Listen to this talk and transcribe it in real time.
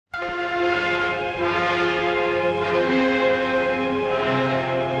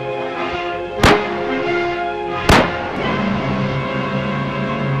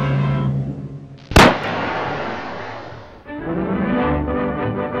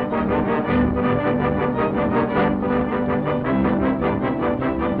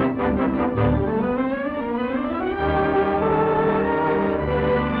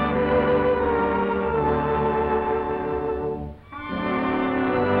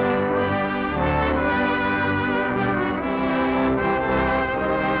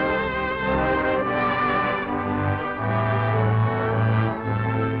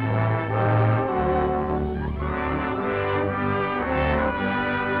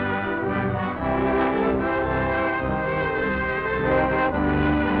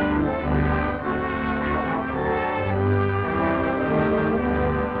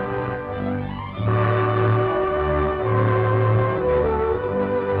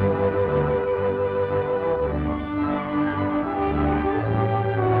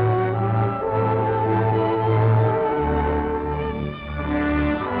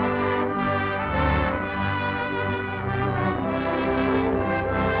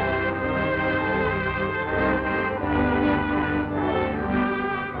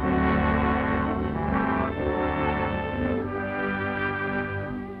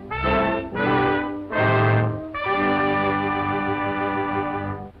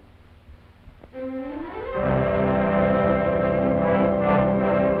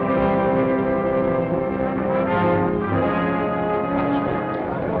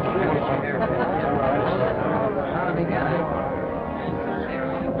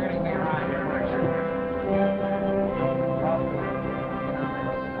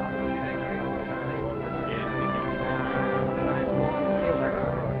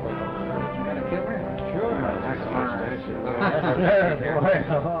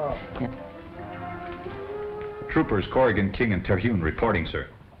Oh. Yeah. Troopers Corrigan, King, and Terhune reporting, sir.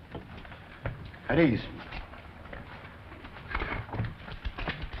 At ease.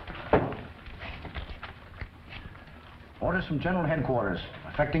 Orders from General Headquarters,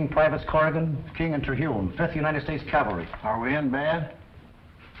 affecting Privates Corrigan, King, and Terhune, 5th United States Cavalry. Are we in bad?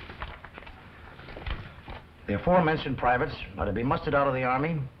 The aforementioned privates are to be mustered out of the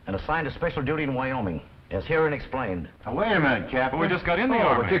Army and assigned to special duty in Wyoming, as herein explained. Now, wait a minute, Captain. We just got in the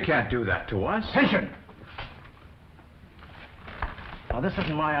Army. But you can't do that to us. Attention! Now, this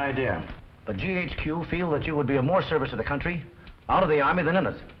isn't my idea, but GHQ feel that you would be of more service to the country out of the Army than in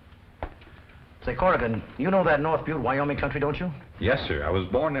it. Say, Corrigan, you know that North Butte, Wyoming country, don't you? Yes, sir. I was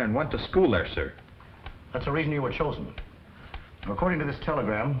born there and went to school there, sir. That's the reason you were chosen. According to this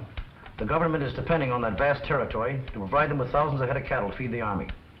telegram, the government is depending on that vast territory to provide them with thousands of head of cattle to feed the Army.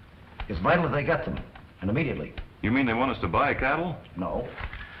 It's vital that they get them, and immediately. You mean they want us to buy cattle? No.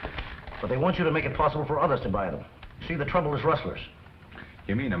 But they want you to make it possible for others to buy them. See, the trouble is rustlers.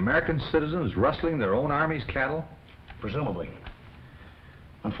 You mean American citizens rustling their own Army's cattle? Presumably.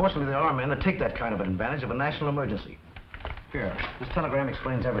 Unfortunately, there are men that take that kind of an advantage of a national emergency. Here, this telegram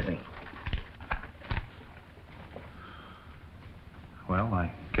explains everything. Well,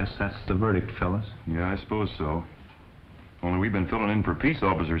 I guess that's the verdict, fellas. Yeah, I suppose so. Only we've been filling in for peace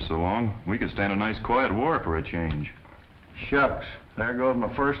officers so long, we could stand a nice quiet war for a change. Shucks. There goes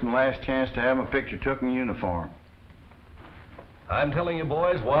my first and last chance to have my picture took in uniform. I'm telling you,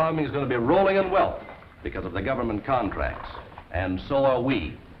 boys, Wyoming's going to be rolling in wealth because of the government contracts. And so are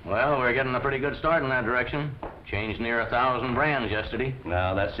we. Well, we're getting a pretty good start in that direction. Changed near 1,000 brands yesterday.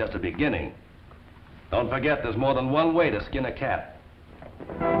 Now, that's just the beginning. Don't forget, there's more than one way to skin a cat.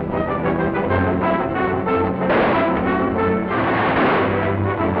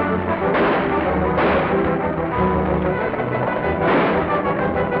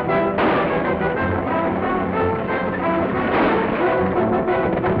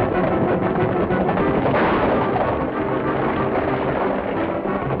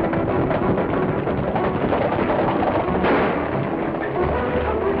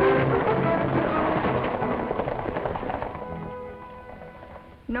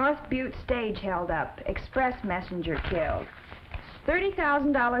 North Butte stage held up. Express messenger killed.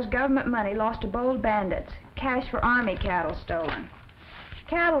 $30,000 government money lost to bold bandits. Cash for Army cattle stolen.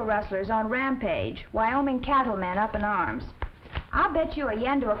 Cattle rustlers on rampage. Wyoming cattlemen up in arms. I'll bet you a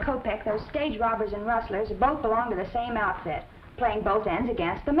yen to a kopeck those stage robbers and rustlers both belong to the same outfit, playing both ends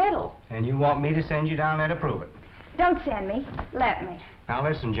against the middle. And you want me to send you down there to prove it? Don't send me. Let me. Now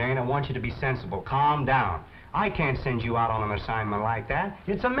listen, Jane, I want you to be sensible. Calm down. I can't send you out on an assignment like that.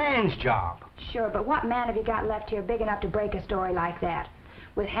 It's a man's job. Sure, but what man have you got left here big enough to break a story like that?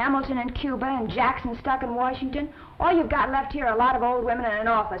 With Hamilton in Cuba and Jackson stuck in Washington, all you've got left here are a lot of old women and an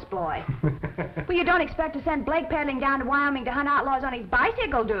office boy. Well, you don't expect to send Blake pedaling down to Wyoming to hunt outlaws on his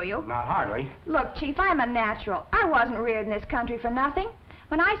bicycle, do you? Not hardly. Look, Chief, I'm a natural. I wasn't reared in this country for nothing.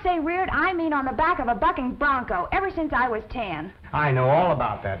 When I say reared, I mean on the back of a bucking bronco, ever since I was 10. I know all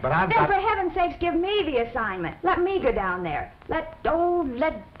about that, but I've Then got... for heaven's sakes, give me the assignment. Let me go down there. Let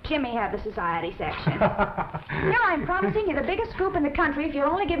Jimmy have the society section. Now I'm promising you the biggest scoop in the country if you'll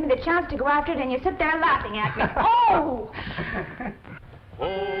only give me the chance to go after it, and you sit there laughing at me. Oh!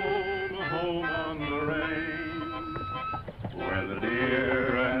 Home, home on the range, where the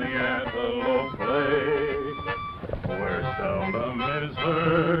deer and the antelope play, where seldom is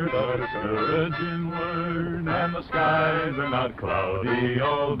heard a discouraging word, and the skies are not cloudy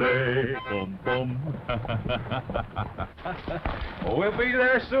all day. Boom, boom. Well, we'll be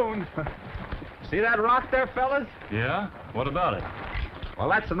there soon. See that rock there, fellas? Yeah? What about it? Well,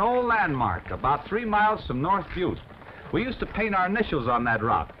 that's an old landmark, about 3 miles from North Butte. We used to paint our initials on that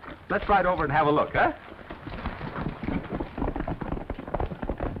rock. Let's ride over and have a look, huh?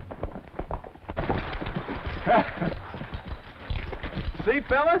 See,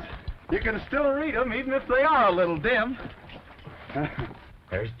 fellas? You can still read them, even if they are a little dim.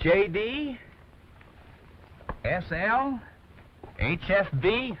 There's J.D., S.L.,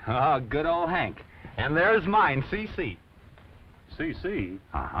 H.F.B. Oh, good old Hank. And there's mine, C.C. C.C.?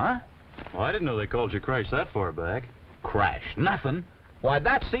 Uh-huh. Well, I didn't know they called you Crash that far back. Crash, nothing. Why,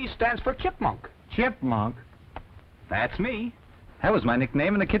 that C stands for Chipmunk. Chipmunk. That's me. That was my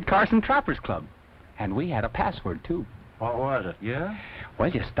nickname in the Kid Carson Trappers Club. And we had a password, too. What was it? Yeah? Well,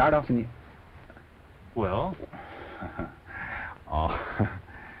 you start off and you... Well? Oh.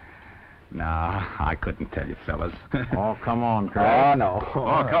 No, I couldn't tell you, fellas. Oh, come on, Craig. Oh, no.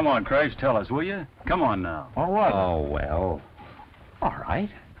 Oh, come on, Crash, tell us, will you? Come on now. Oh, what? Oh, well. All right.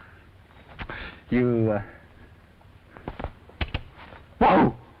 You,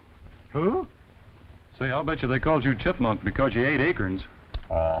 Whoa! Who? Say, I'll bet you they called you Chipmunk because you ate acorns.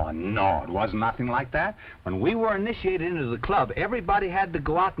 Oh, no, it wasn't nothing like that. When we were initiated into the club, everybody had to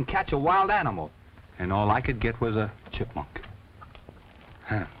go out and catch a wild animal. And all I could get was a chipmunk.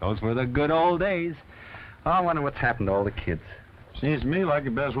 Those were the good old days. Oh, I wonder what's happened to all the kids. Seems to me like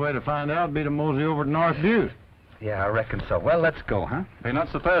the best way to find out would be to mosey over to North Butte. Yeah, I reckon so. Well, let's go, huh? Hey,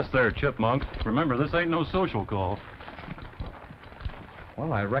 not so fast there, Chipmunk. Remember, this ain't no social call.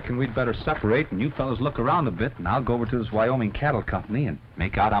 Well, I reckon we'd better separate and you fellas look around a bit, and I'll go over to this Wyoming cattle company and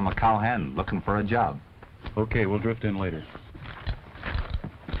make out I'm a cowhand looking for a job. Okay, we'll drift in later.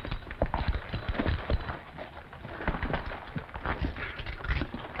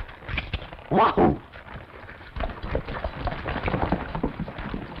 Wahoo!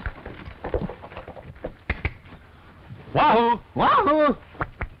 Wahoo! Wahoo!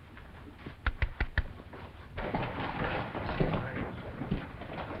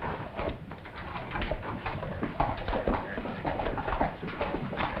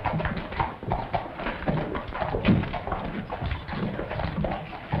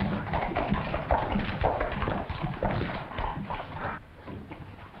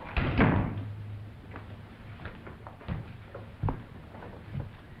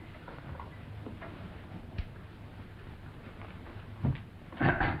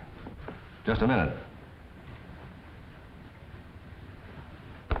 Just a minute.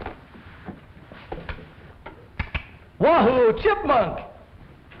 Wahoo, Chipmunk!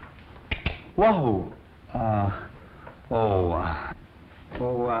 Wahoo!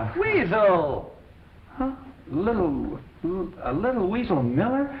 Weasel! Huh? A little Weasel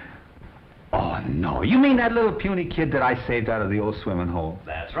Miller? Oh, no. You mean that little puny kid that I saved out of the old swimming hole?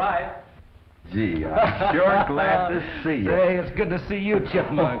 That's right. Gee, I'm sure glad to see you. Say, it's good to see you,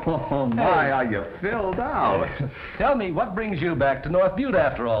 Chipmunk. Oh, my, how you filled out. Tell me, what brings you back to North Butte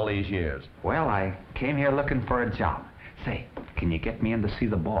after all these years? Well, I came here looking for a job. Say, can you get me in to see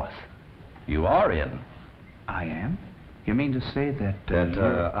the boss? You are in. I am? You mean to say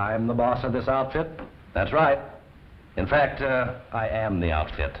that... I'm the boss of this outfit? That's right. In fact, I am the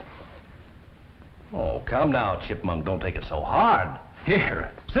outfit. Oh, come now, Chipmunk. Don't take it so hard.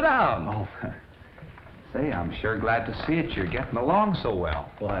 Here, sit down. Oh, say, I'm sure glad to see it. You're getting along so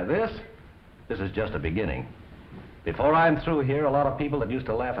well. Why, this is just a beginning. Before I'm through here, a lot of people that used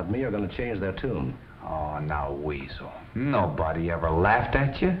to laugh at me are going to change their tune. Oh, now, Weasel. Nobody ever laughed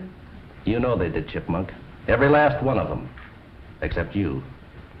at you. You know they did, Chipmunk. Every last one of them. Except you.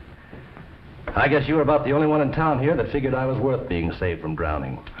 I guess you were about the only one in town here that figured I was worth being saved from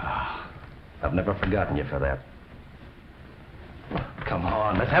drowning. I've never forgotten you for that. Come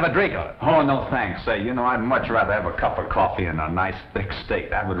on, let's have a drink on it. Oh, no, thanks. Say, you know, I'd much rather have a cup of coffee and a nice thick steak.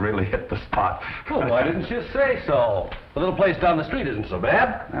 That would really hit the spot. Well, why didn't you say so? The little place down the street isn't so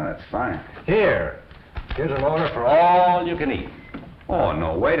bad. No, that's fine. Here's an order for all you can eat. Oh,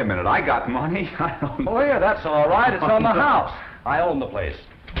 no, wait a minute. I got money. I don't... Oh, here, that's all right. It's on the house. I own the place.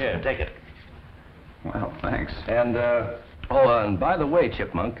 Here, take it. Well, thanks. And, and by the way,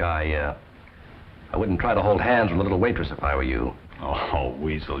 Chipmunk, I wouldn't try to hold hands with a little waitress if I were you. Oh,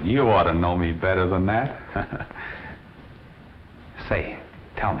 Weasel, you ought to know me better than that. Say,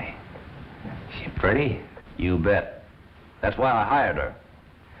 tell me, she pretty? You bet. That's why I hired her.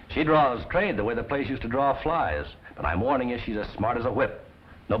 She draws trade the way the place used to draw flies. But I'm warning you, she's as smart as a whip.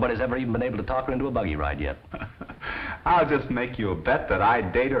 Nobody's ever even been able to talk her into a buggy ride yet. I'll just make you a bet that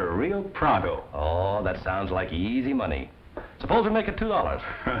I'd date her real pronto. Oh, that sounds like easy money. Suppose we make it $2.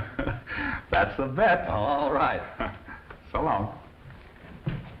 That's a bet. All right. So long.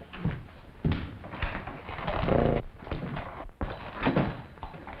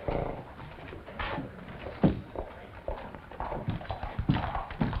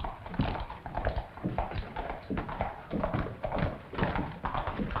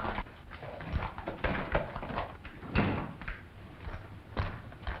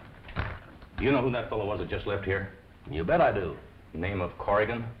 Do you know who that fellow was that just left here? You bet I do. Name of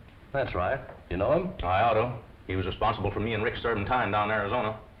Corrigan? That's right. You know him? I ought to. He was responsible for me and Rick serving time down in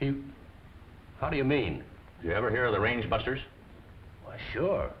Arizona. How do you mean? Did you ever hear of the Range Busters? Why,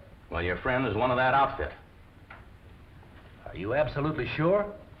 sure. Well, your friend is one of that outfit. Are you absolutely sure?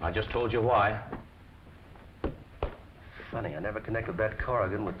 I just told you why. Funny, I never connected that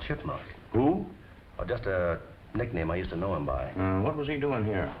Corrigan with Chipmunk. Who? Oh, just a nickname I used to know him by. What was he doing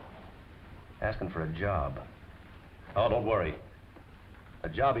here? Asking for a job. Oh, don't worry. The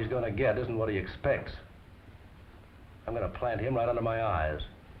job he's going to get isn't what he expects. I'm going to plant him right under my eyes.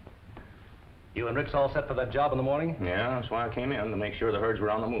 You and Rick's all set for that job in the morning? Yeah, that's why I came in, to make sure the herds were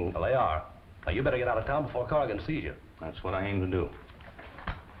on the move. Well, they are. Now, you better get out of town before Corrigan sees you. That's what I aim to do.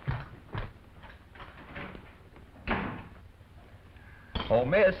 Oh,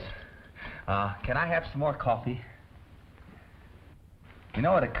 miss, can I have some more coffee? You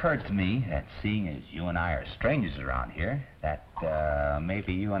know, it occurred to me that seeing as you and I are strangers around here, that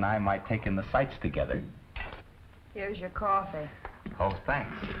maybe you and I might take in the sights together. Here's your coffee. Oh,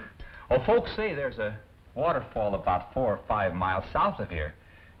 thanks. Oh, folks say there's a waterfall about 4 or 5 miles south of here.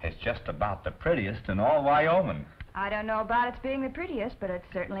 It's just about the prettiest in all Wyoming. I don't know about its being the prettiest, but it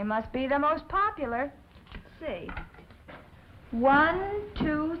certainly must be the most popular. Let's see. 1,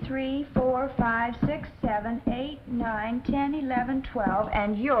 2, 3, 4, 5, 6, 7, 8, 9, 10, 11, 12,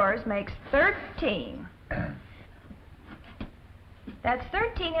 and yours makes 13. That's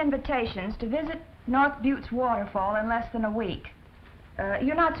 13 invitations to visit North Butte's waterfall in less than a week.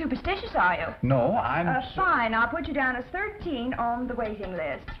 You're not superstitious, are you? No, I'm... Fine. I'll put you down as 13 on the waiting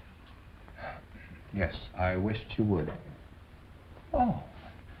list. Yes, I wished you would. Oh,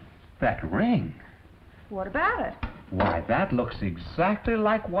 that ring. What about it? Why, that looks exactly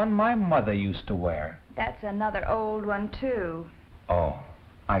like one my mother used to wear. That's another old one, too. Oh,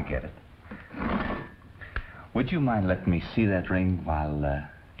 I get it. Would you mind letting me see that ring while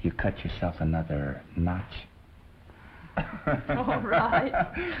you cut yourself another notch? All right.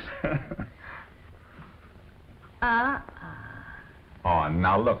 Oh,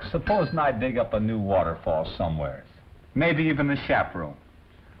 now look, supposing I dig up a new waterfall somewhere. Maybe even a chaperone.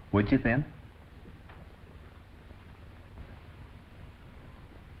 Would you then?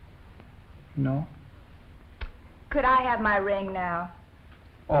 No? Could I have my ring now?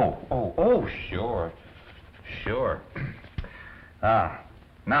 Oh, sure. Sure.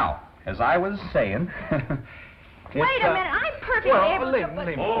 Now, as I was saying... Wait a minute, I'm perfectly able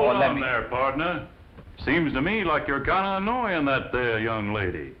to... Hold on there, partner. Seems to me like you're kind of annoying that there young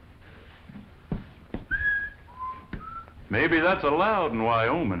lady. Maybe that's allowed in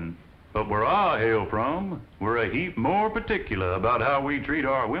Wyoming, but where I hail from, we're a heap more particular about how we treat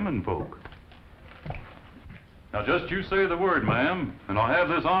our women folk. Now, just you say the word, ma'am, and I'll have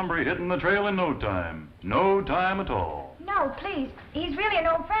this hombre hitting the trail in no time. No time at all. No, please. He's really an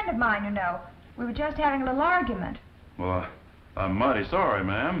old friend of mine, you know. We were just having a little argument. Well, I'm mighty sorry,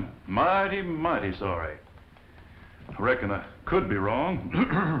 ma'am. Mighty, mighty sorry. I reckon I could be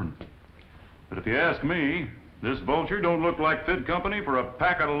wrong. But if you ask me, this vulture don't look like fit company for a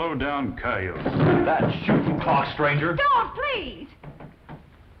pack of low-down coyotes. That shooting clock, stranger. Don't, please!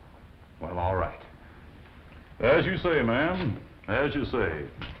 Well, all right. As you say, ma'am. As you say.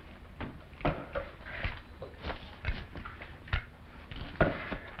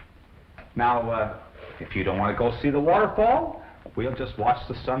 Now, if you don't want to go see the waterfall, we'll just watch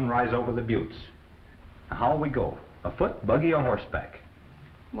the sun rise over the buttes. Now, how'll we go? Afoot, buggy, or horseback?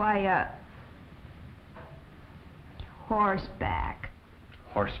 Why, horseback.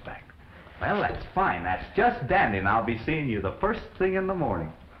 Horseback. Well, that's fine. That's just dandy, and I'll be seeing you the first thing in the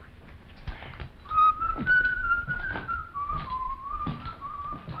morning.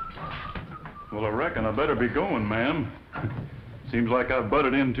 Well, I reckon I better be going, ma'am. Seems like I've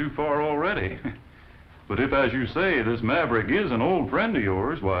butted in too far already. But if, as you say, this maverick is an old friend of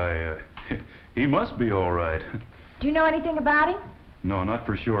yours, why, he must be all right. Do you know anything about him? No, not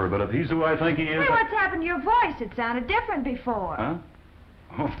for sure, but if he's who I think he is... Hey, what's happened to your voice? It sounded different before.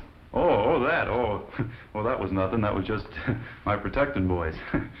 Huh? That. Well, that was nothing. That was just my protecting voice.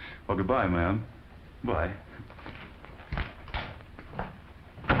 Well, goodbye, ma'am. Bye.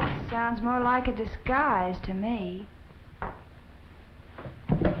 Sounds more like a disguise to me.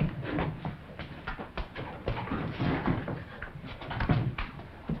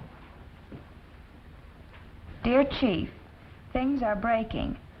 Dear Chief, things are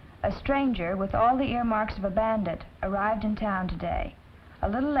breaking. A stranger with all the earmarks of a bandit arrived in town today. A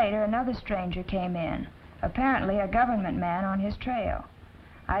little later, another stranger came in, apparently a government man on his trail.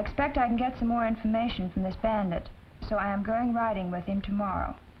 I expect I can get some more information from this bandit, so I am going riding with him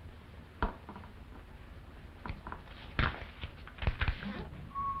tomorrow.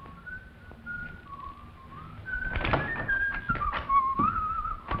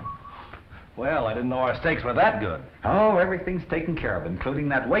 Well, I didn't know our steaks were that good. Oh, everything's taken care of, including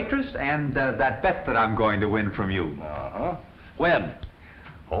that waitress and that bet that I'm going to win from you. Uh-huh. When?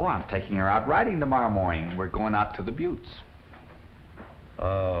 Oh, I'm taking her out riding tomorrow morning. We're going out to the buttes.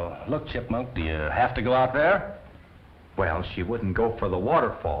 Look, Chipmunk, do you have to go out there? Well, she wouldn't go for the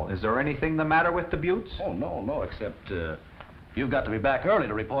waterfall. Is there anything the matter with the buttes? Oh, no, except you've got to be back early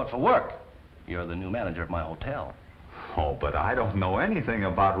to report for work. You're the new manager of my hotel. Oh, but I don't know anything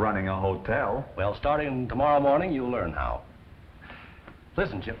about running a hotel. Well, starting tomorrow morning, you'll learn how.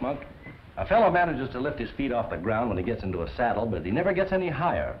 Listen, Chipmunk, a fellow manages to lift his feet off the ground when he gets into a saddle, but he never gets any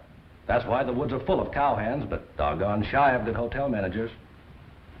higher. That's why the woods are full of cowhands, but doggone shy of good hotel managers.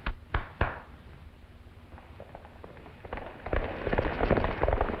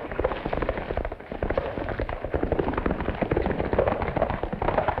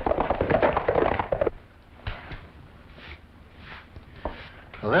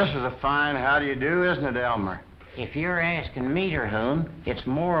 This is a fine how do you do, isn't it, Elmer? If you're asking me, Terhune, it's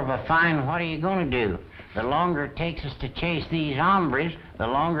more of a fine what are you going to do. The longer it takes us to chase these hombres, the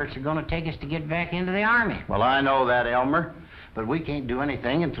longer it's going to take us to get back into the Army. Well, I know that, Elmer. But we can't do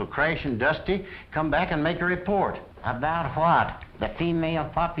anything until Crash and Dusty come back and make a report. About what? The female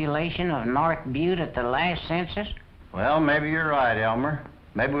population of North Butte at the last census? Well, maybe you're right, Elmer.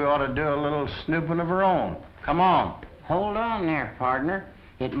 Maybe we ought to do a little snooping of our own. Come on. Hold on there, partner.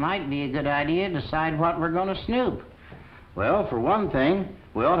 It might be a good idea to decide what we're going to snoop. Well, for one thing,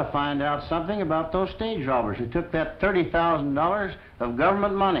 we ought to find out something about those stage robbers who took that $30,000 of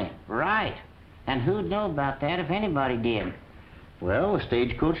government money. Right. And who'd know about that if anybody did? Well, a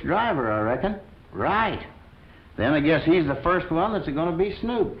stagecoach driver, I reckon. Right. Then I guess he's the first one that's going to be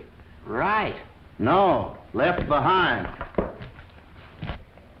snooped. Right. No, left behind.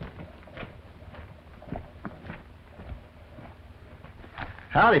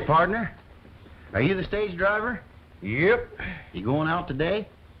 Howdy, partner. Are you the stage driver? Yep. You going out today?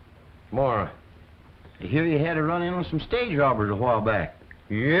 Tomorrow. I hear you had a run-in with some stage robbers a while back.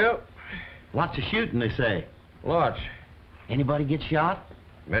 Yep. Lots of shooting, they say. Lots. Anybody get shot?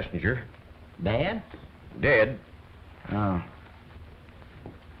 Messenger. Bad? Dead. Oh.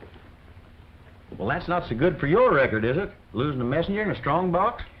 Well, that's not so good for your record, is it? Losing a messenger in a strong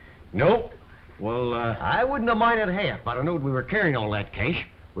box? Nope. Well, I wouldn't have minded half, but I knowed we were carrying all that cash.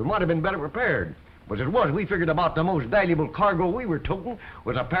 We might have been better prepared. But as it was, we figured about the most valuable cargo we were toting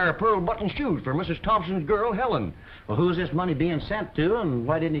was a pair of pearl button shoes for Mrs. Thompson's girl, Helen. Well, who's this money being sent to, and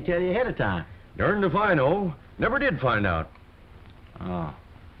why didn't he tell you ahead of time? Darned if I know. Never did find out. Oh.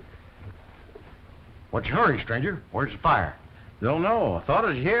 What's your hurry, stranger? Where's the fire? Don't know. I thought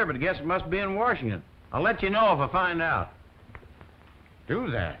it was here, but I guess it must be in Washington. I'll let you know if I find out. Do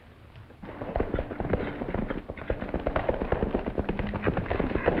that.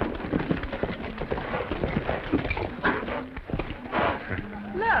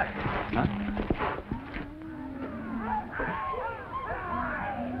 Look. Huh?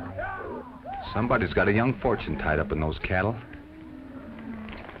 Somebody's got a young fortune tied up in those cattle.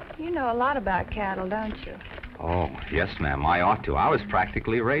 You know a lot about cattle, don't you? Oh, yes, ma'am. I ought to. I was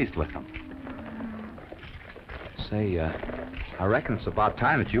practically raised with them. Say, I reckon it's about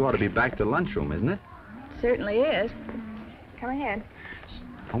time that you ought to be back to the lunchroom, isn't it? Certainly is. Come ahead.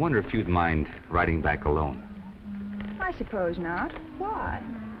 I wonder if you'd mind riding back alone. I suppose not. Why?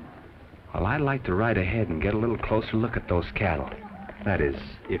 Well, I'd like to ride ahead and get a little closer look at those cattle. That is,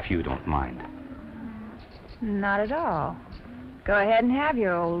 if you don't mind. Not at all. Go ahead and have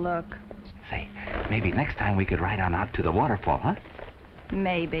your old look. Say, maybe next time we could ride on out to the waterfall, huh?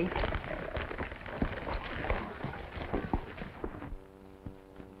 Maybe.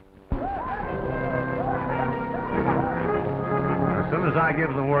 As soon as I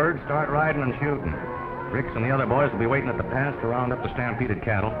give the word, start riding and shooting. Ricks and the other boys will be waiting at the pass to round up the stampeded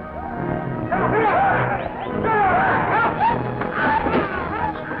cattle.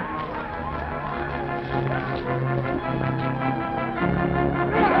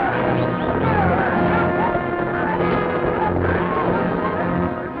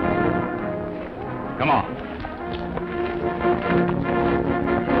 Come on.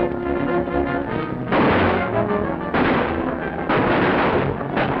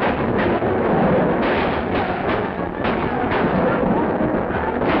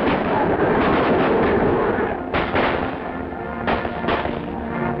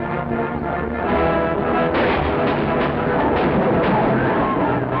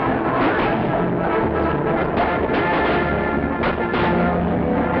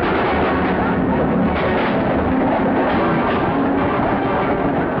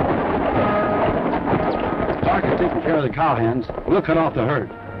 The cowhands. We'll cut off the herd.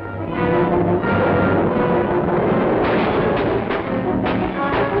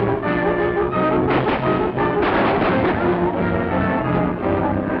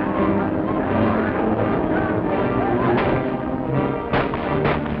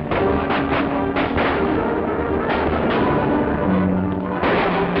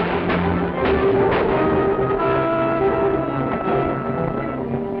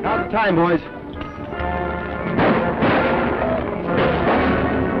 Now's the time, boys.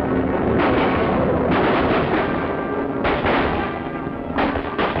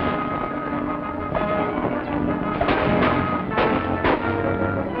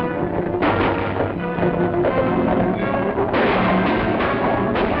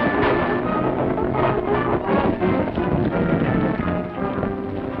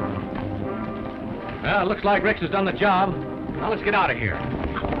 Well, looks like Ricks has done the job. Now let's get out of here.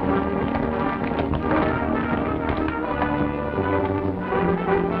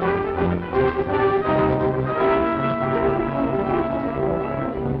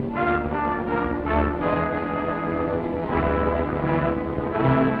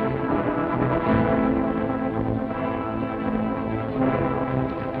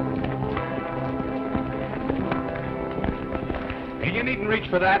 reach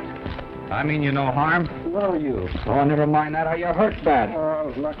for that. I mean you no harm. What are you? Oh, never mind that. Are you hurt bad? Oh, I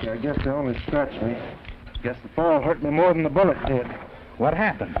was lucky. I guess they only scratched me. Guess the fall hurt me more than the bullet did. What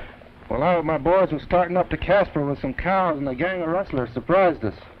happened? Well, my boys were starting up to Casper with some cows, and a gang of rustlers surprised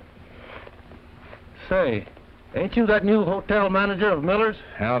us. Say, ain't you that new hotel manager of Miller's?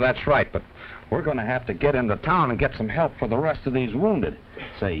 Oh, that's right, but we're going to have to get into town and get some help for the rest of these wounded.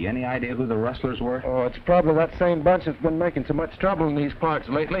 Say, any idea who the rustlers were? Oh, it's probably that same bunch that's been making so much trouble in these parts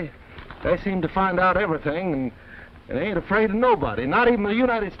lately. They seem to find out everything, and they ain't afraid of nobody, not even the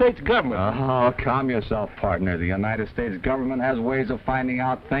United States government. Oh, calm yourself, partner. The United States government has ways of finding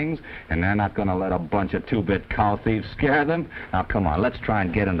out things, and they're not going to let a bunch of two-bit cow thieves scare them. Now, come on, let's try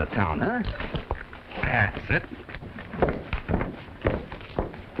and get into town, huh? That's it.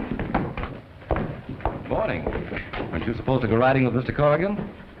 Morning. Aren't you supposed to go riding with Mr. Corrigan?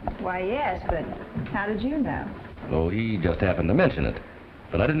 Why, yes, but how did you know? Oh, he just happened to mention it.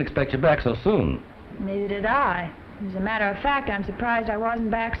 But I didn't expect you back so soon. Neither did I. As a matter of fact, I'm surprised I wasn't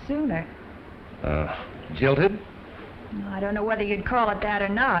back sooner. Jilted? I don't know whether you'd call it that or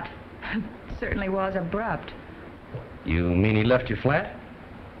not. It certainly was abrupt. You mean he left you flat?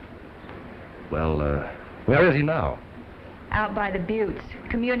 Well, where is he now? Out by the buttes,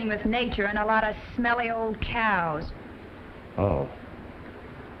 communing with nature and a lot of smelly old cows. Oh.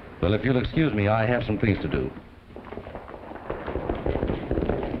 Well, if you'll excuse me, I have some things to do.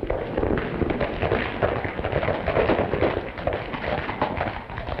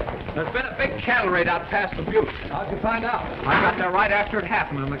 There's been a big cattle raid out past the butte. How'd you find out? I got there right after it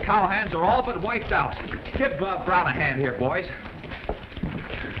happened, and the cowhands are all but wiped out. Give Brown a hand here, boys.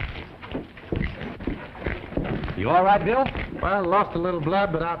 You all right, Bill? Well, lost a little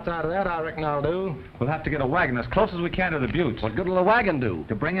blood, but outside of that, I reckon I'll do. We'll have to get a wagon as close as we can to the buttes. What good will a wagon do?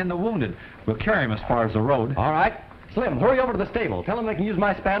 To bring in the wounded. We'll carry them as far as the road. All right. Slim, hurry over to the stable. Tell them they can use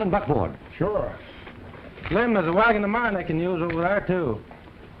my span and buckboard. Sure. Slim, there's a wagon of mine they can use over there, too.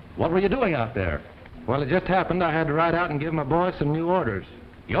 What were you doing out there? Well, it just happened I had to ride out and give my boys some new orders.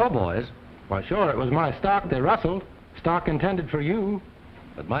 Your boys? Why, sure, it was my stock they rustled. Stock intended for you.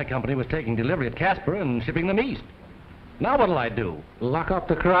 But my company was taking delivery at Casper and shipping them east. Now what'll I do? Lock up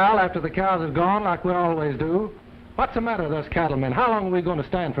the corral after the cows have gone like we always do. What's the matter with us cattlemen? How long are we going to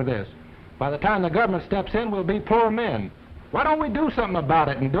stand for this? By the time the government steps in, we'll be poor men. Why don't we do something about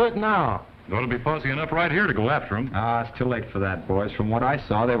it and do it now? Ought to be fussy enough right here to go after them. Ah, it's too late for that, boys. From what I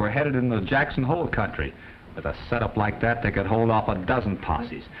saw, they were headed in the Jackson Hole country. With a setup like that, they could hold off a dozen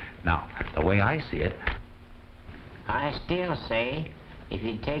posses. Now, the way I see it... I still say, if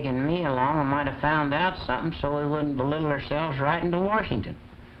you'd taken me along, I might have found out something so we wouldn't belittle ourselves right into Washington.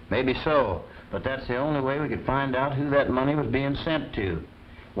 Maybe so, but that's the only way we could find out who that money was being sent to.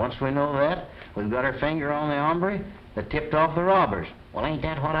 Once we know that, we've got our finger on the hombre that tipped off the robbers. Well, ain't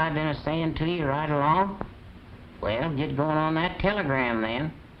that what I've been a-saying to you right along? Well, get going on that telegram,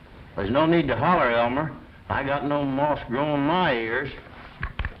 then. There's no need to holler, Elmer. I got no moss growing my ears.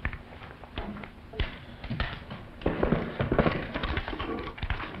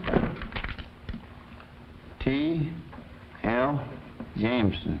 T. L.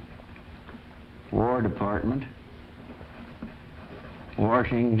 Jameson, War Department,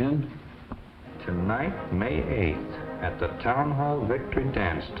 Washington. Tonight, May 8th, at the Town Hall Victory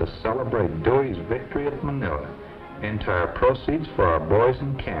Dance to celebrate Dewey's victory at Manila. Entire proceeds for our boys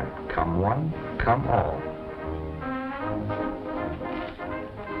in camp. Come one, come all.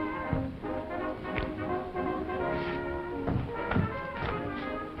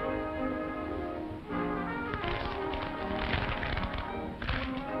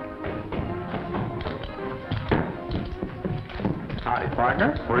 Howdy,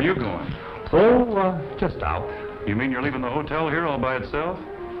 partner. Where are you going? Oh, just out. You mean you're leaving the hotel here all by itself?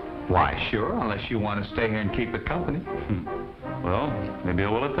 Why, sure, unless you want to stay here and keep it company. Well, maybe I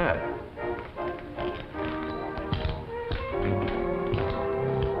will at that.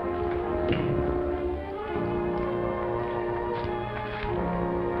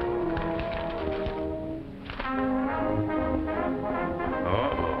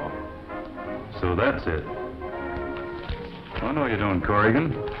 Uh-oh. So that's it. I know you don't,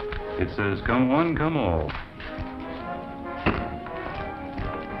 Corrigan. It says, come one, come all.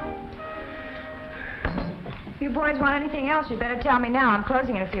 If you boys want anything else, you'd better tell me now. I'm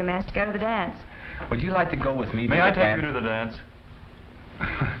closing in a few minutes to go to the dance. Would you like to go with me? May I take you to the dance?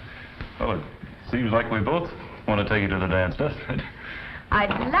 Well, it seems like we both want to take you to the dance, doesn't it? I'd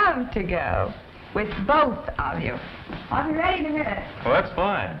love to go with both of you. I'll be ready in a minute. Well, that's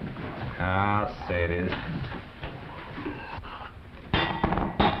fine. I'll say it is.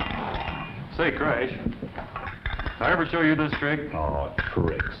 Say, Crash, I ever show you this trick? Oh,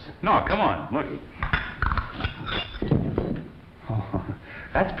 tricks. No, come on, look. Oh,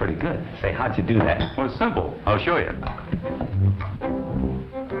 that's pretty good. Say, how'd you do that? Well, it's simple. I'll show you.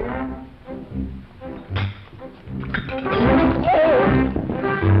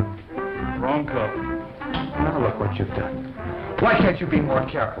 Wrong cup. Now look what you've done. Why can't you be more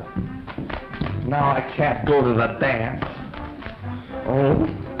careful? Now I can't go to the dance. Oh?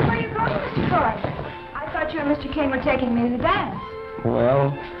 Where are you going, Mr. Corrigan? I thought you and Mr. King were taking me to the dance.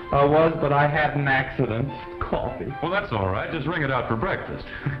 Well, I was, but I had an accident. Coffee. Well, that's all right. Just wring it out for breakfast.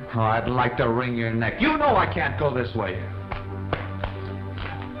 Oh, I'd like to wring your neck. You know I can't go this way.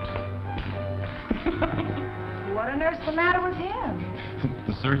 What on earth's the matter with him?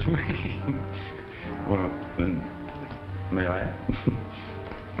 To search me? Well, then, may I?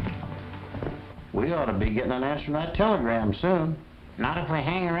 We ought to be getting an answer to that telegram soon. Not if we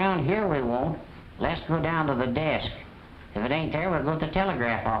hang around here, we won't. Let's go down to the desk. If it ain't there, we'll go to the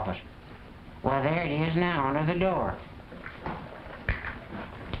telegraph office. Well, there it is now, under the door.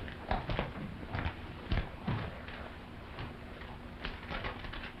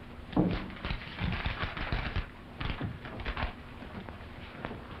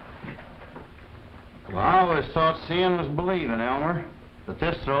 Well, I always thought seeing was believing, Elmer. But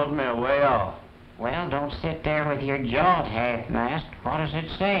this throws me way off. Well, don't sit there with your jaw half-mast. What does it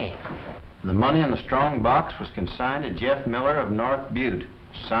say? The money in the strong box was consigned to Jeff Miller of North Butte.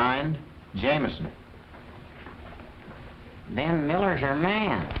 Signed, Jameson. Then Miller's her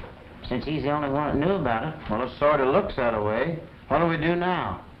man, since he's the only one that knew about it. Well, it sort of looks that way. What do we do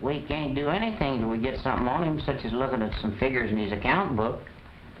now? We can't do anything till we get something on him, such as looking at some figures in his account book.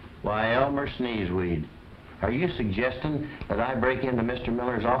 Why, Elmer Sneezeweed, are you suggesting that I break into Mr.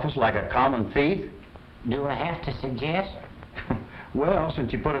 Miller's office like a common thief? Do I have to suggest? Well,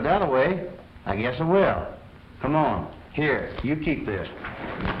 since you put it that way, I guess I will. Come on. Here, you keep this.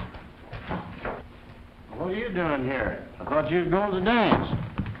 What are you doing here? I thought you was going to the dance.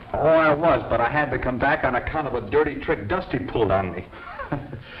 Oh, I was, but I had to come back on account of a dirty trick Dusty pulled on me.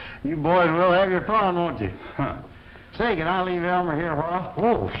 You boys will have your fun, won't you? Huh. Say, can I leave Elmer here a while?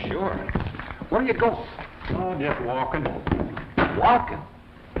 Oh, sure. Where you go? Oh, just walking. Walking?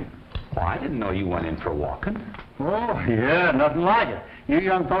 Oh, I didn't know you went in for walking. Oh, yeah, nothing like it. You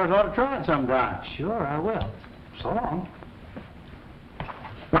young fellas ought to try it sometime. Sure, I will. So long.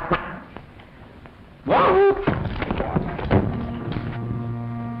 Whoa!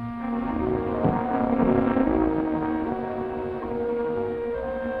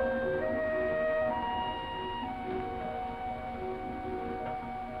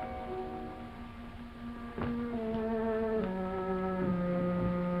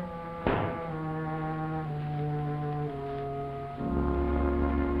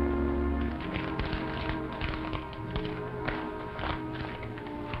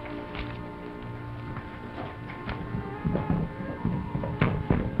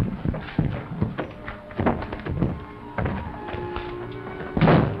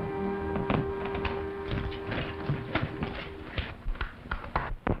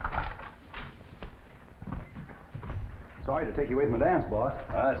 Sorry to take you away from the dance, boss.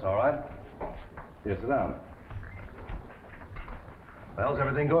 That's all right. Here, sit down. Well, is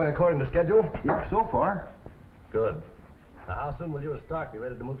everything going according to schedule? Yeah, so far. Good. Now, how soon will you and Stark be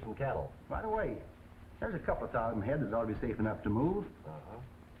ready to move some cattle? By the way, there's a couple of thousand head that ought to be safe enough to move. Uh-huh.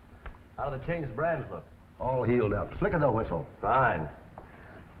 How do the changed brands look? All healed up. Flick of the whistle. Fine.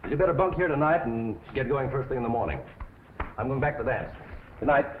 Well, you better bunk here tonight and get going first thing in the morning. I'm going back to the dance. Good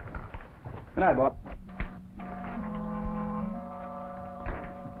night. Good night, boss.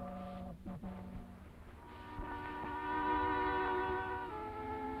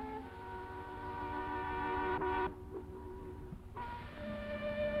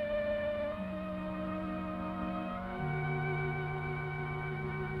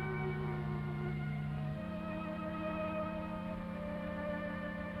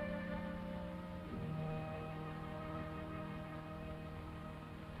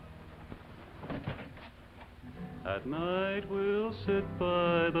 At night we'll sit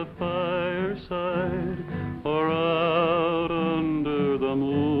by the fireside or out under the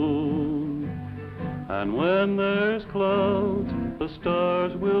moon. And when there's clouds, the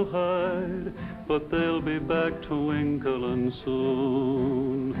stars will hide, but they'll be back twinkling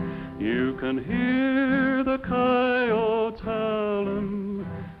soon. You can hear the coyotes howling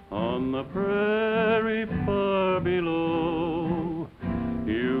on the prairie far below.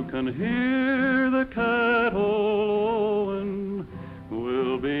 You can hear the cattle lowing.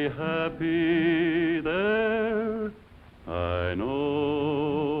 We'll be happy there, I know.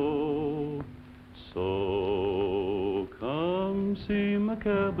 So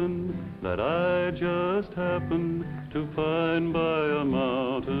that I just happened to find by a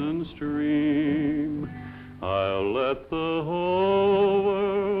mountain stream. I'll let the whole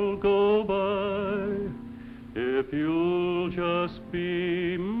world go by if you'll just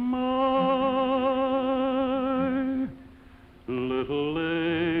be my little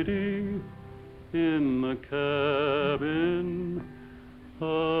lady in the cabin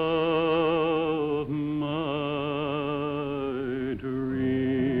of my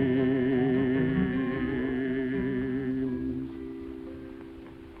dreams.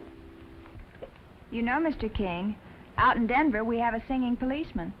 You know, Mr. King, out in Denver we have a singing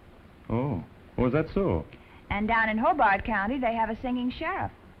policeman. Oh, is that so? And down in Hobart County they have a singing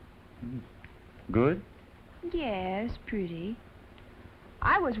sheriff. Good? Yes, pretty.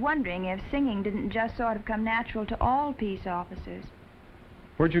 I was wondering if singing didn't just sort of come natural to all peace officers.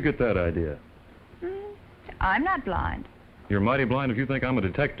 Where'd you get that idea? I'm not blind. You're mighty blind if you think I'm a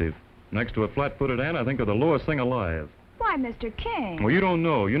detective. Next to a flat-footed ant, I think they're the lowest thing alive. Why, Mr. King? Well, you don't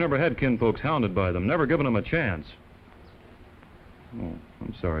know. You never had kinfolks hounded by them, never given them a chance. Oh,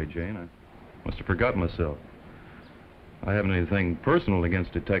 I'm sorry, Jane. I must have forgotten myself. I haven't anything personal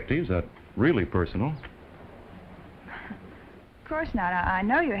against detectives, that really personal. Of course not. I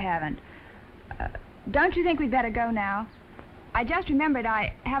know you haven't. Don't you think we'd better go now? I just remembered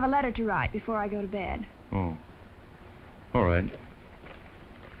I have a letter to write before I go to bed. Oh. All right.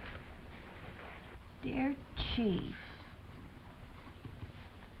 Dear Chief,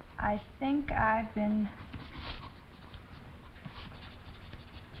 I think I've been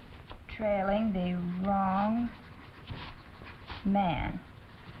trailing the wrong man.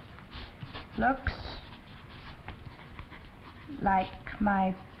 Looks like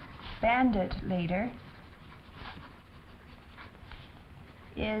my bandit leader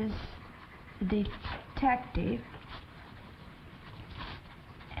is the detective,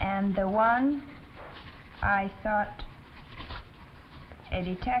 and the one I thought a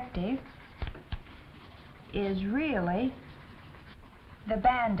detective is really the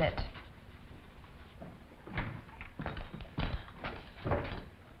bandit.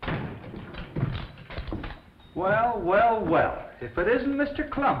 Well. If it isn't Mr.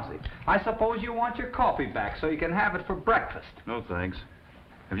 Clumsy, I suppose you want your coffee back so you can have it for breakfast. No, thanks.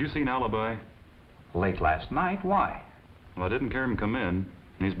 Have you seen Alibi? Late last night? Why? Well, I didn't hear him come in,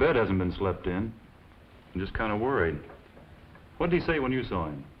 and his bed hasn't been slept in. I'm just kind of worried. What did he say when you saw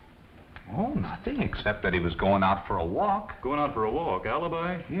him? Oh, nothing, except that he was going out for a walk. Going out for a walk?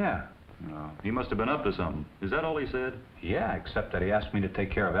 Alibi? Yeah. No, he must have been up to something. Is that all he said? Yeah, except that he asked me to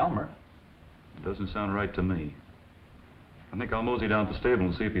take care of Elmer. Doesn't sound right to me. I think I'll mosey down to the stable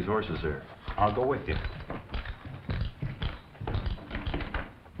and see if his horse is there. I'll go with you.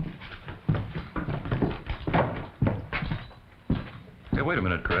 Hey, wait a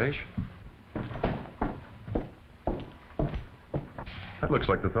minute, Crash. That looks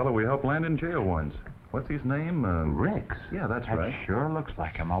like the fellow we helped land in jail once. What's his name? Ricks? Yeah, that's That right. sure looks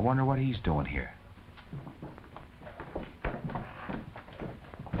like him. I wonder what he's doing here.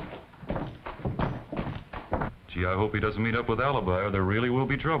 Gee, I hope he doesn't meet up with Alibi, or there really will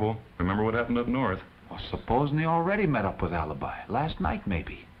be trouble. Remember what happened up north? Well, supposing he already met up with Alibi. Last night,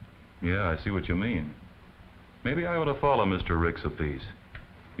 maybe. Yeah, I see what you mean. Maybe I ought to follow Mr. Ricks a piece.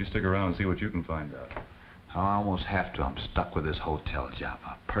 You stick around and see what you can find out. I almost have to. I'm stuck with this hotel job.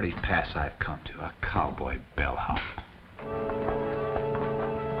 A pretty pass I've come to. A cowboy bellhop.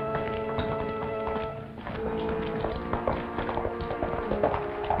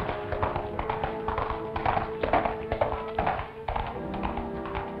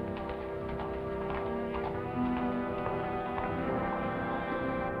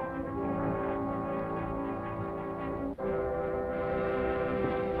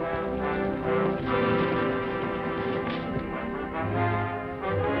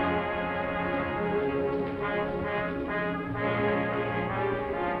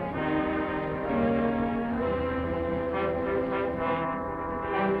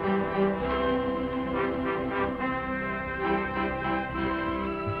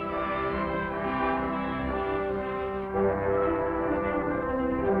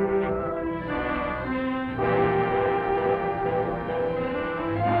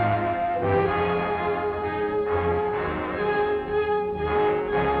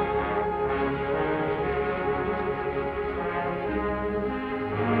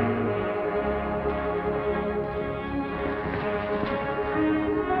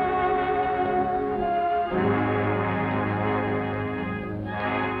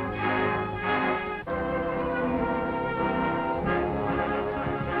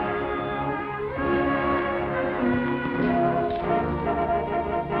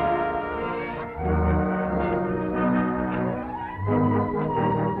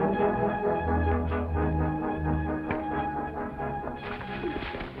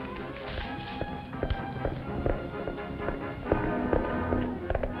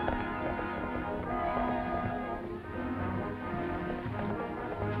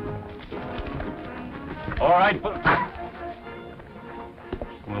 All right, but...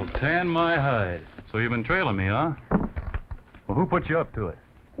 Well, tan my hide. So you've been trailing me, huh? Well, who put you up to it?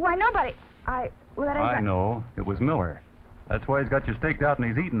 Why, nobody. Well, that ain't I know. It was Miller. That's why he's got you staked out in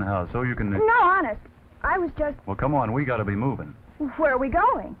his eating house, so you can... No, honest. I was just... Well, come on. We gotta be moving. Where are we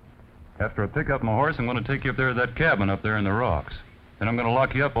going? After I pick up my horse, I'm gonna take you up there to that cabin up there in the rocks. Then I'm gonna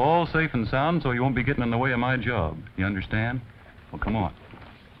lock you up all safe and sound so you won't be getting in the way of my job. You understand? Well, come on.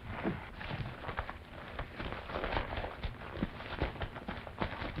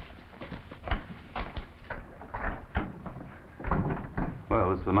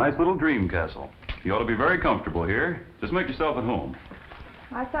 Well, it's a nice little dream castle. You ought to be very comfortable here. Just make yourself at home.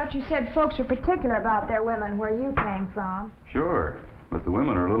 I thought you said folks were particular about their women where you came from. Sure, but the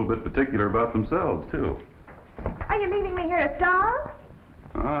women are a little bit particular about themselves, too. Are you leaving me here to starve?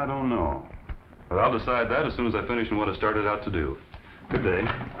 I don't know. But I'll decide that as soon as I finish what I started out to do. Good day.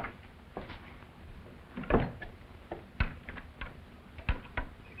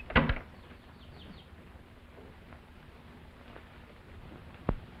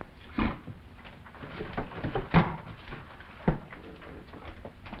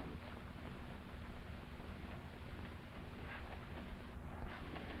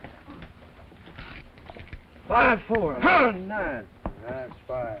 Five, 4, 9. That's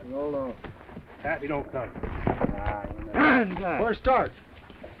fine. Roll on. Happy don't come. Where's Starch?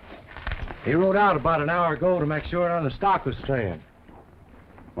 He rode out about an hour ago to make sure none of the stock was straying.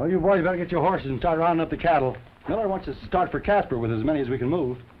 Well, you boys better get your horses and start rounding up the cattle. Miller wants us to start for Casper with as many as we can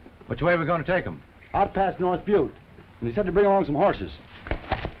move. Which way are we going to take them? Out past North Butte. And he said to bring along some horses.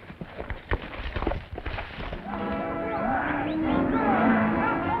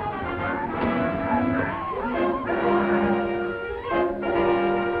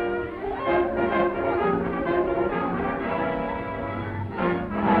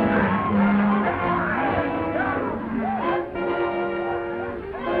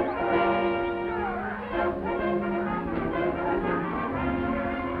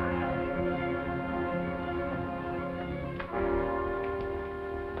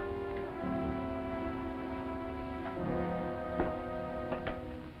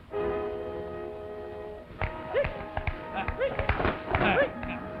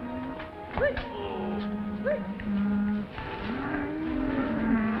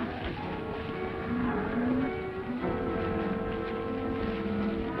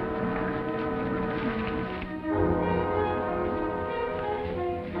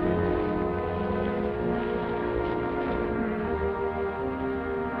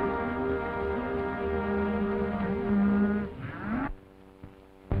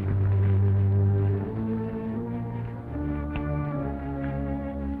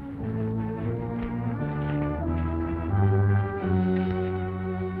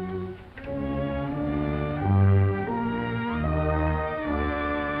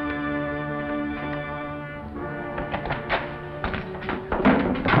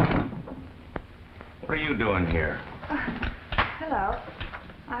 What are you doing here? Hello.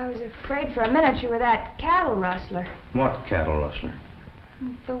 I was afraid for a minute you were that cattle rustler. What cattle rustler?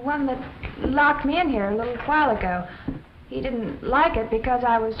 The one that locked me in here a little while ago. He didn't like it because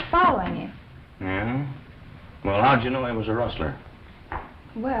I was following him. Yeah? Well, how'd you know he was a rustler?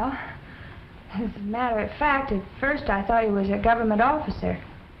 Well, as a matter of fact, at first I thought he was a government officer.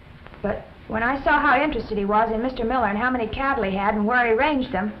 But when I saw how interested he was in Mr. Miller and how many cattle he had and where he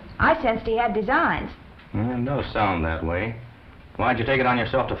ranged them, I sensed he had designs. It does sound that way. Why'd you take it on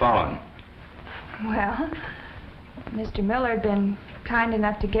yourself to follow him? Well, Mr. Miller had been kind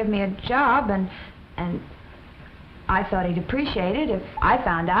enough to give me a job, and I thought he'd appreciate it if I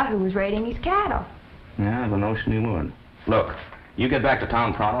found out who was raiding his cattle. Yeah, I have a notion he would. Look, you get back to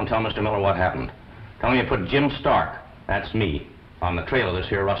town pronto and tell Mr. Miller what happened. Tell him you put Jim Stark, that's me, on the trail of this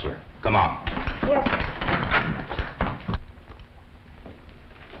here rustler. Come on. Yes, sir.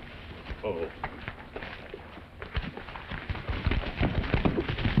 Oh.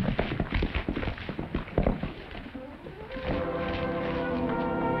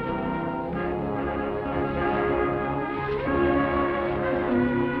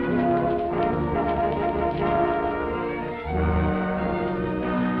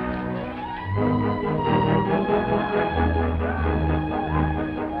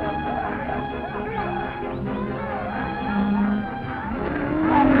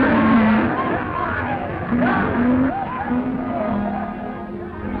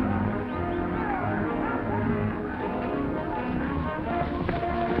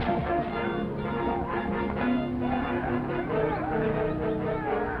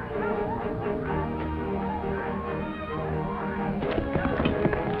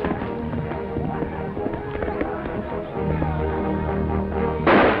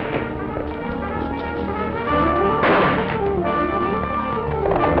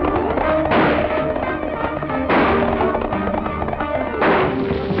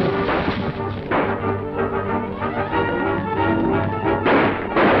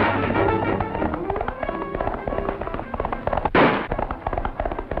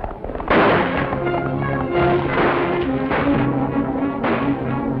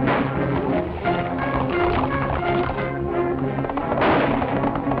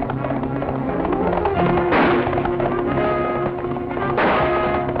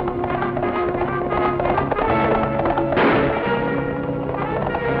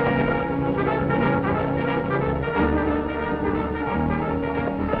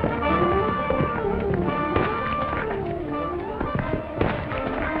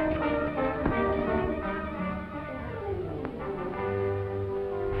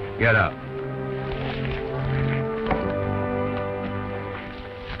 Get up.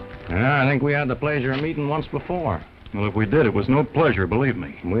 Yeah, I think we had the pleasure of meeting once before. Well, if we did, it was no pleasure, believe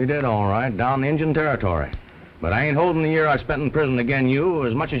me. We did, all right, down the Indian Territory. But I ain't holding the year I spent in prison again you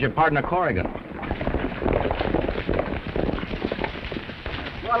as much as your partner Corrigan.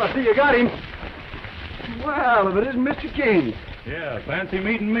 Well, I see you got him. Well, if it isn't Mr. King. Yeah, fancy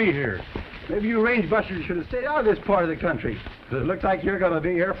meeting me here. Maybe you range busters should have stayed out of this part of the country. 'Cause it looks like you're going to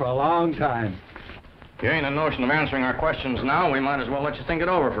be here for a long time. If you ain't a notion of answering our questions now, we might as well let you think it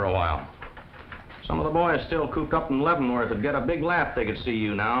over for a while. Some of the boys still cooped up in Leavenworth would get a big laugh if they could see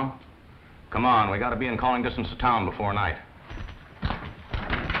you now. Come on, we got to be in calling distance of town before night.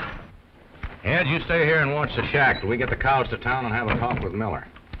 Ed, you stay here and watch the shack till we get the cows to town and have a talk with Miller.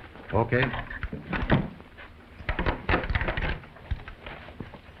 Okay.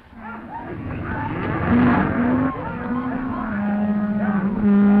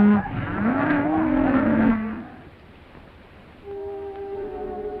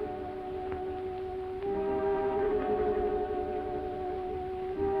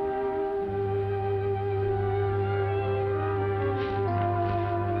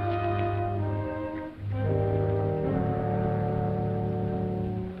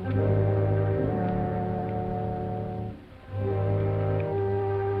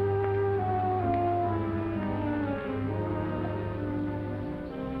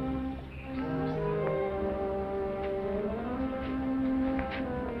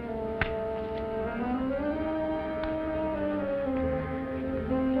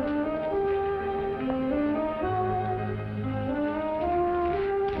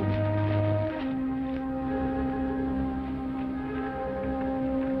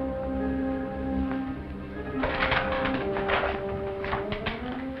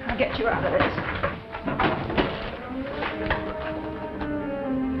 Get you out of this.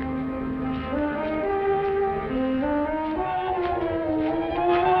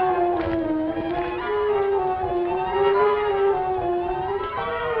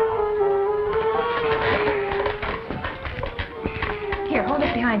 Here, hold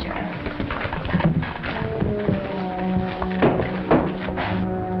it behind you.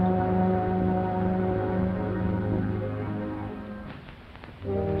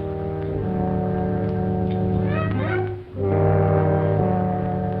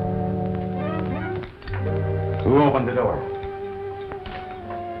 Who opened the door?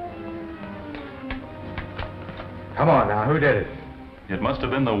 Come on now, who did it? It must have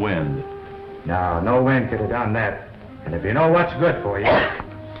been the wind. No, no wind could have done that. And if you know what's good for you...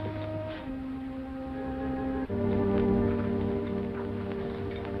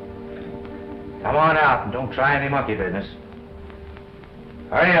 Come on out and don't try any monkey business.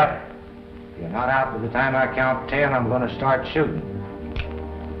 Hurry up. If you're not out by the time I count 10, I'm going to start shooting.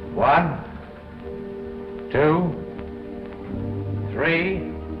 1, 2, 3,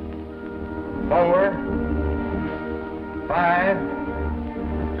 4, 5.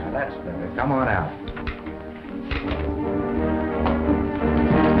 Now that's better. Come on out.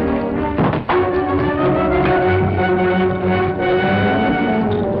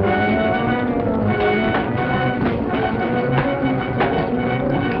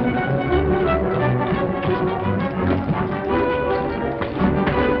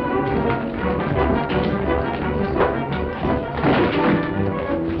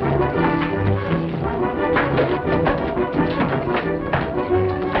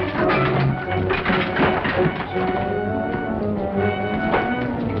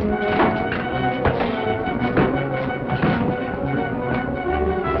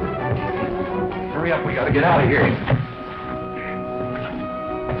 We gotta get out of here.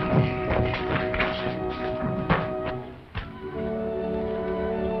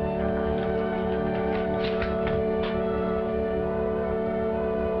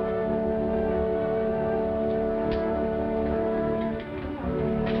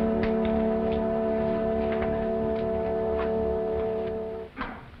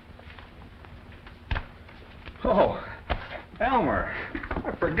 Oh, Elmer,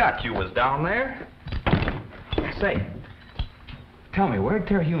 I forgot you was down there. Say, tell me, where'd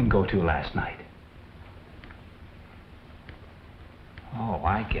Terhune go to last night? Oh,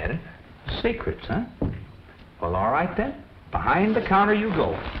 I get it. Secrets, huh? Well, all right then. Behind the counter you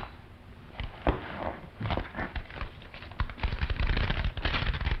go.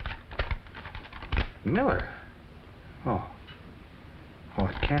 Miller. Oh. Oh,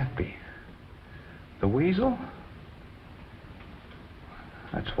 it can't be. The weasel?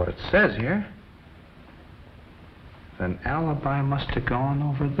 That's what it says here. An alibi must have gone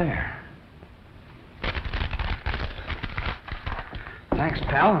over there. Thanks,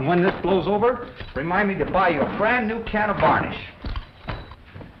 pal. And when this blows over, remind me to buy you a brand new can of varnish.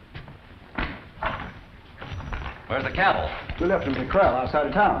 Where's the cattle? We left them in the corral outside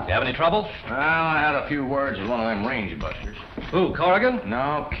of town. You have any trouble? Well, I had a few words with one of them range busters. Who, Corrigan?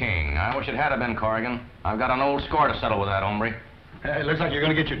 No, King. I wish it had been Corrigan. I've got an old score to settle with that hombre. Hey, looks like you're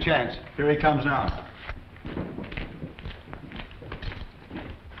going to get your chance. Here he comes now.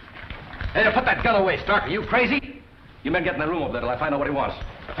 Hey, put that gun away, Stark. Are you crazy? You men get in the room over there till I find out what he wants.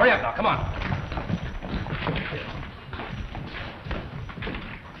 Hurry up now, come on.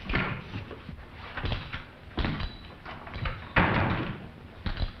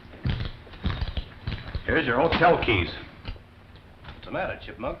 Here's your hotel keys. What's the matter,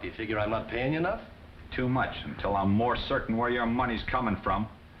 Chipmunk? Do you figure I'm not paying you enough? Too much, until I'm more certain where your money's coming from.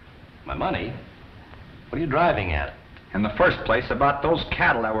 My money? What are you driving at? In the first place, about those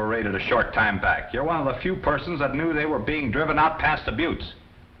cattle that were raided a short time back. You're one of the few persons that knew they were being driven out past the buttes.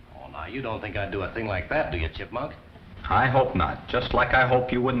 Oh, now, you don't think I'd do a thing like that, do you, Chipmunk? I hope not. Just like I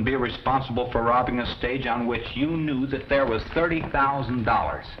hope you wouldn't be responsible for robbing a stage on which you knew that there was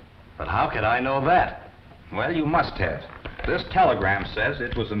 $30,000. But how could I know that? Well, you must have. This telegram says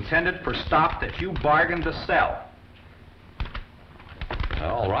it was intended for stock that you bargained to sell.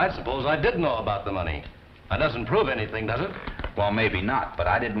 All right, suppose I did know about the money. That doesn't prove anything, does it? Well, maybe not, but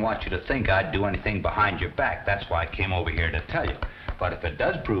I didn't want you to think I'd do anything behind your back. That's why I came over here to tell you. But if it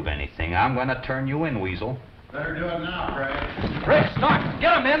does prove anything, I'm going to turn you in, Weasel. Better do it now, Craig. Rick, Stark,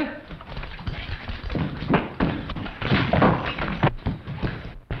 get him in!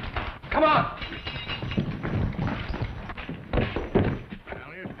 Come on!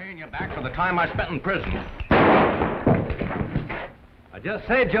 Well, here's paying you back for the time I spent in prison. I just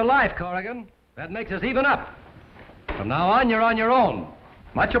saved your life, Corrigan. That makes us even up. From now on, you're on your own.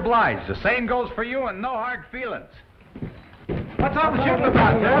 Much obliged. The same goes for you and no hard feelings. What's all the shooting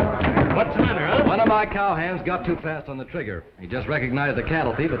about, Jeff? What's the matter, huh? One of my cowhands got too fast on the trigger. He just recognized the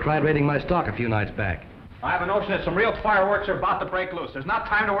cattle thief that tried raiding my stock a few nights back. I have a notion that some real fireworks are about to break loose. There's not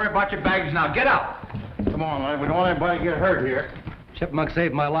time to worry about your baggage now. Get out! Come on, lad. We don't want anybody to get hurt here. Chipmunk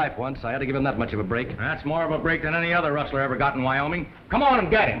saved my life once. I had to give him that much of a break. That's more of a break than any other rustler ever got in Wyoming. Come on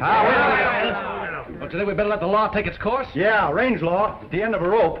and get him. Wait a minute. Don't you think we better let the law take its course? Yeah, range law. At the end of a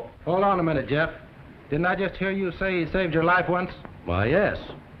rope. Hold on a minute, Jeff. Didn't I just hear you say he saved your life once? Why, yes.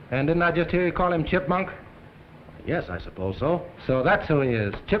 And didn't I just hear you call him Chipmunk? Yes, I suppose so. So that's who he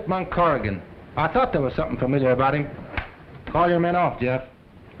is, Chipmunk Corrigan. I thought there was something familiar about him. Call your men off, Jeff.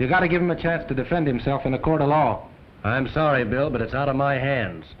 You got to give him a chance to defend himself in a court of law. I'm sorry, Bill, but it's out of my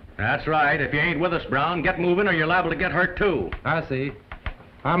hands. That's right. If you ain't with us, Brown, get moving or you're liable to get hurt, too. I see.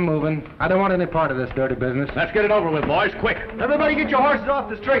 I'm moving. I don't want any part of this dirty business. Let's get it over with, boys, quick. Everybody get your horses off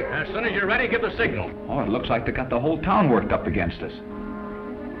the street. As soon as you're ready, give the signal. Oh, it looks like they got the whole town worked up against us.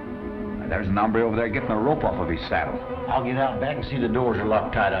 There's an hombre over there getting a rope off of his saddle. I'll get out back and see the doors are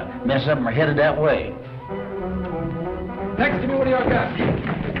locked tight. Mess up and are headed that way. Next to me, what do y'all got?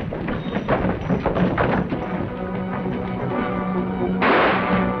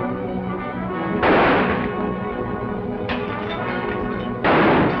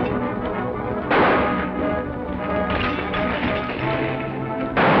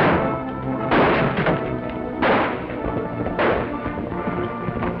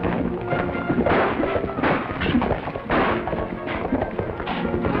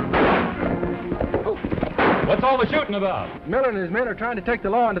 What's all the shooting about? Miller and his men are trying to take the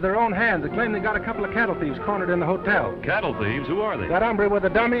law into their own hands. They claim they got a couple of cattle thieves cornered in the hotel. Cattle thieves? Who are they? That hombre with the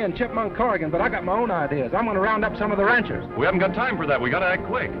dummy and Chipmunk Corrigan, but I got my own ideas. I'm going to round up some of the ranchers. We haven't got time for that. We gotta act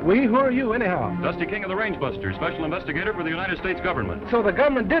quick. We? Who are you, anyhow? Dusty King of the Range Busters, special investigator for the United States government. So the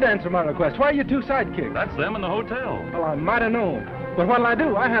government did answer my request. Why are you two sidekicks? That's them in the hotel. Well, I might have known. But what'll I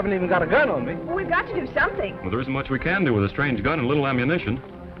do? I haven't even got a gun on me. Well, we've got to do something. Well, there isn't much we can do with a strange gun and little ammunition.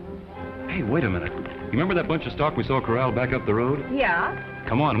 Hey, wait a minute. You remember that bunch of stock we saw corralled back up the road? Yeah.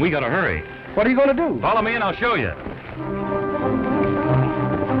 Come on, we gotta hurry. What are you going to do? Follow me and I'll show you.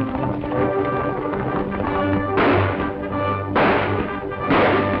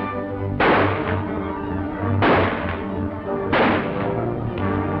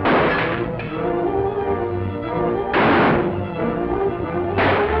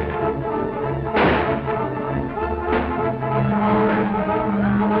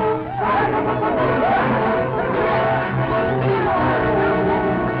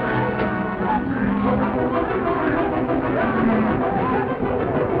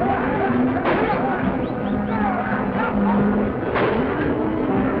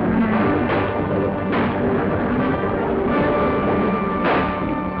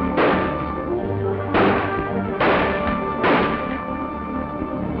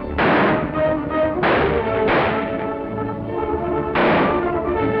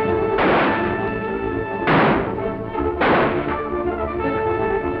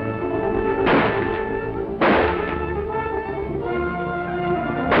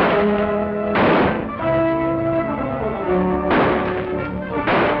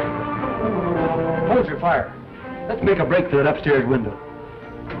 fire. Let's make a break through that upstairs window.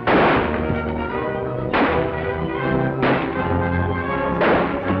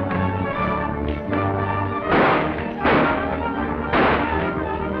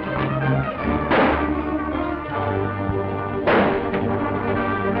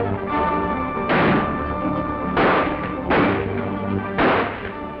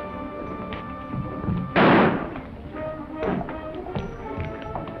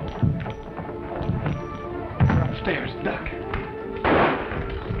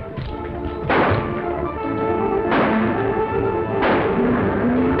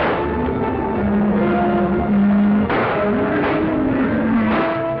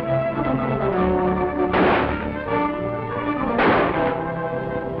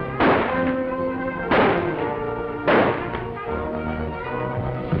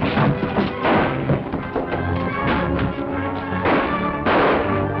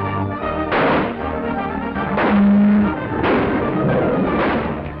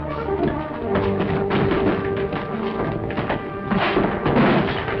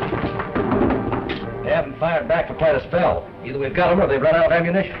 Back for quite a spell. Either we've got them or they've run out of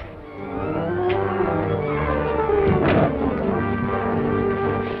ammunition.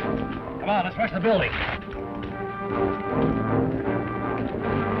 Come on, let's rush the building.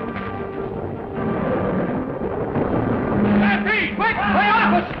 Quick! Way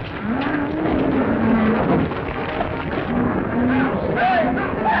off us!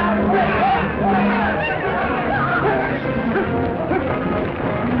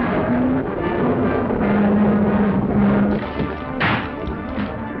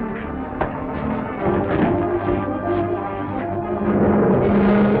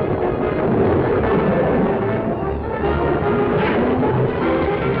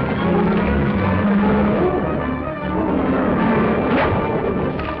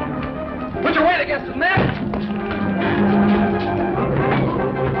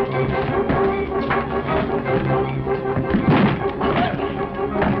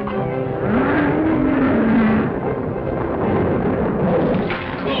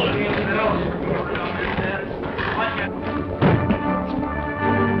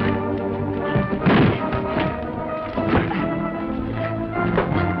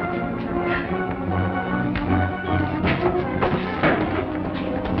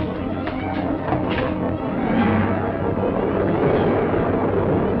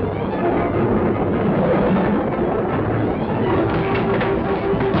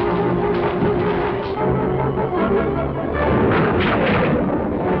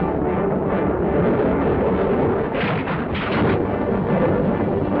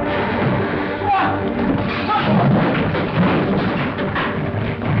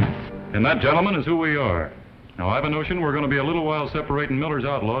 And that, gentlemen, is who we are. Now, I have a notion we're going to be a little while separating Miller's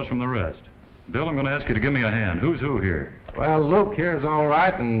outlaws from the rest. Bill, I'm going to ask you to give me a hand. Who's who here? Well, Luke here's all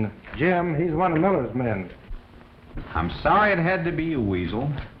right, and Jim, he's one of Miller's men. I'm sorry it had to be you,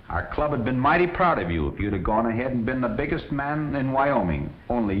 Weasel. Our club had been mighty proud of you if you'd have gone ahead and been the biggest man in Wyoming,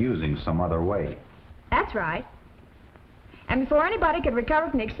 only using some other way. That's right. And before anybody could recover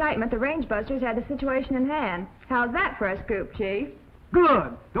from the excitement, the range busters had the situation in hand. How's that for a scoop, Chief?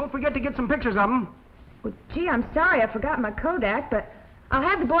 Good. Don't forget to get some pictures of them. Well, gee, I'm sorry I forgot my Kodak, but I'll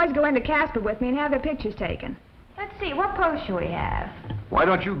have the boys go into Casper with me and have their pictures taken. Let's see, what pose shall we have? Why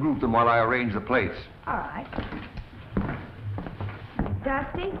don't you group them while I arrange the plates? All right.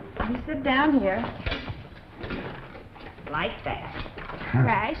 Dusty, you sit down here. Like that.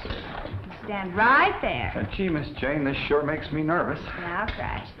 Crash, you stand right there. Gee, Miss Jane, this sure makes me nervous. Now,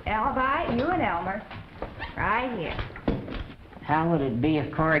 Crash, Alibi, you and Elmer. Right here. How would it be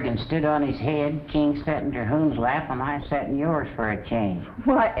if Corrigan stood on his head, King sat in Terhune's lap, and I sat in yours for a change?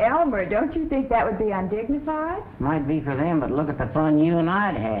 Why, Elmer, don't you think that would be undignified? Might be for them, but look at the fun you and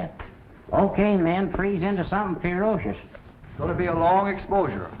I'd have. Okay, men, freeze into something ferocious. It's going to be a long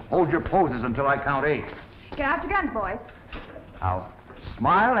exposure. Hold your poses until I count 8. Get out your guns, boys. Now,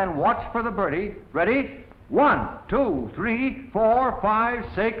 smile and watch for the birdie. Ready? 1, 2, 3, 4, 5,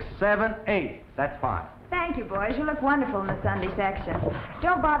 6, 7, 8. That's fine. Thank you, boys. You look wonderful in the Sunday section.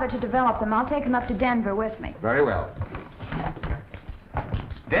 Don't bother to develop them. I'll take them up to Denver with me. Very well.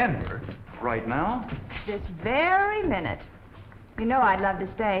 Denver? Right now? This very minute. You know I'd love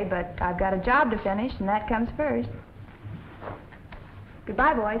to stay, but I've got a job to finish, and that comes first.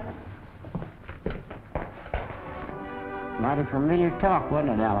 Goodbye, boys. Mighty familiar talk,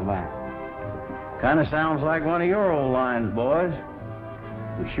 wasn't it, Alibi? Kind of sounds like one of your old lines, boys.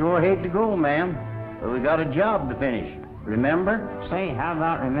 We sure hate to go, ma'am, but we got a job to finish. Remember? Say, how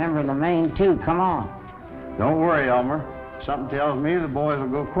about remember the main two? Come on. Don't worry, Elmer. Something tells me the boys will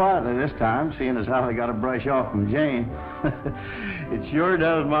go quietly this time, seeing as how they got a brush off from Jane. It sure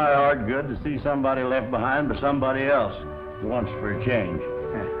does my heart good to see somebody left behind by somebody else, once for a change.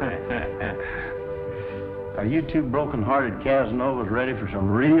 Are you two broken-hearted Casanovas ready for some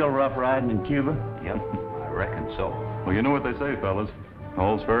real rough riding in Cuba? Yep, I reckon so. Well, you know what they say, fellas.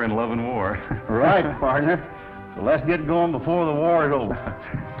 All's fair in love and war. Right, partner. So let's get going before the war is over.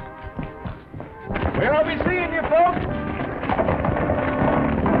 We'll be seeing you, folks.